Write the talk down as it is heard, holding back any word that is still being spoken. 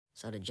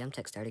So the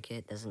Gemtech starter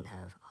kit doesn't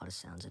have all the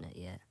sounds in it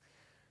yet.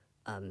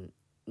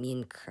 Me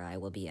and Cry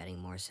will be adding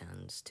more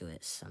sounds to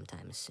it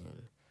sometime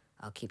soon.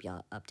 I'll keep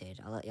y'all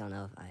updated. I'll let y'all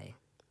know if I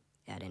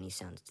add any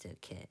sounds to the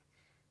kit.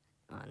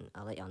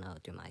 I'll let y'all know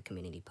through my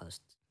community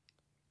posts.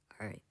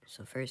 Alright,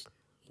 so first,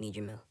 you need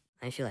your mill.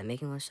 I didn't feel like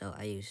making one, so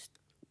I used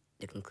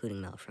the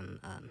concluding mill from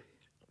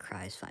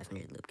Cry's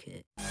 500 loop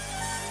kit. I'm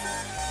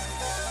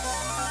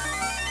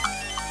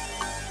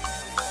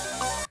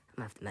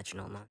gonna have the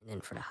metronome on. And then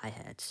for the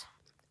hi-hats,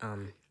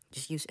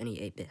 just use any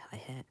 8-bit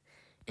hi-hat,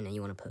 and then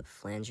you want to put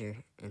flanger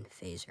and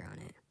phaser on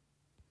it.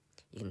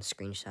 You can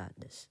screenshot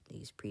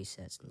these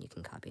presets, and you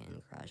can copy it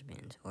in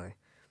GarageBand, or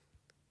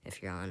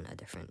if you're on a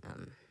different,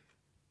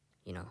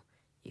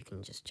 you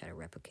can just try to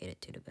replicate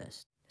it to the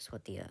best. So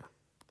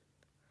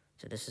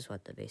this is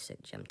what the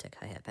basic Gemtech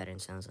hi-hat pattern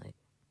sounds like.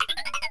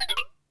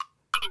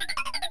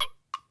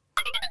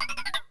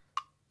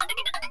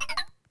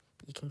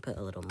 You can put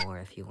a little more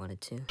if you wanted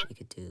to. You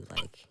could do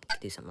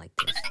something like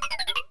this.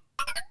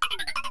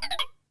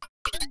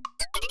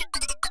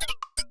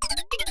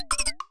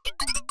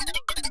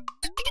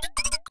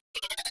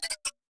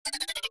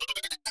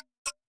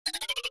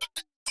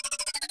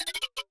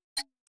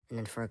 And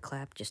then for a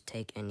clap, just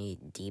take any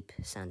deep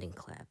sounding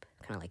clap,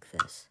 kind of like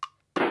this.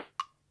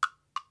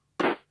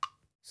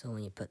 So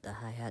when you put the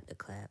hi-hat, the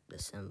clap, the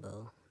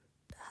cymbal,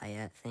 the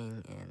hi-hat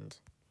thing, and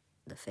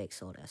the fake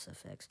sold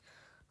SFX,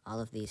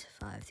 all of these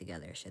 5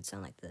 together should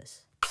sound like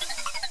this.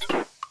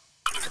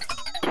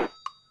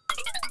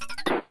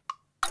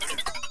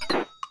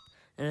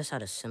 Notice how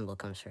the cymbal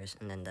comes first,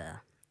 and then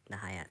the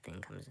hi-hat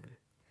thing comes in.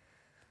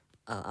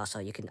 Also,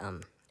 you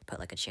can put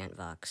like a chant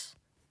vox,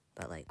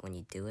 but like when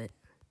you do it,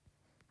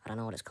 I don't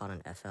know what it's called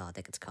on FL. I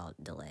think it's called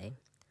delay,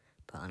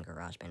 but on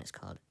GarageBand it's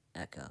called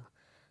echo.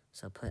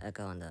 So put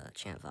echo on the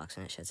chant vox,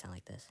 and it should sound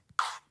like this.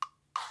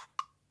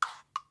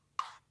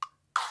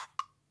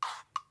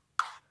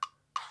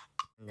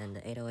 And then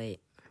the 808,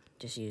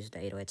 just use the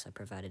 808s I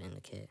provided in the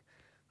kit,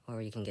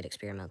 or you can get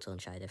experimental and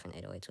try different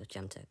 808s with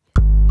Gemtech.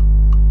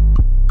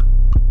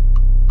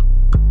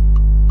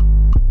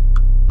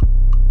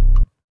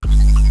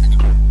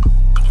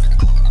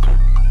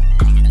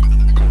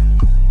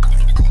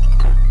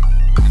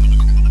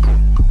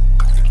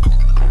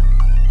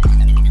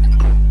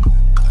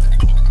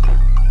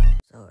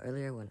 So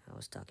earlier when I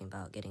was talking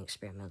about getting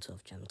experimental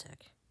with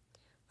Gemtech,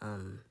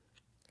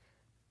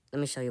 let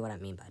me show you what I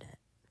mean by that.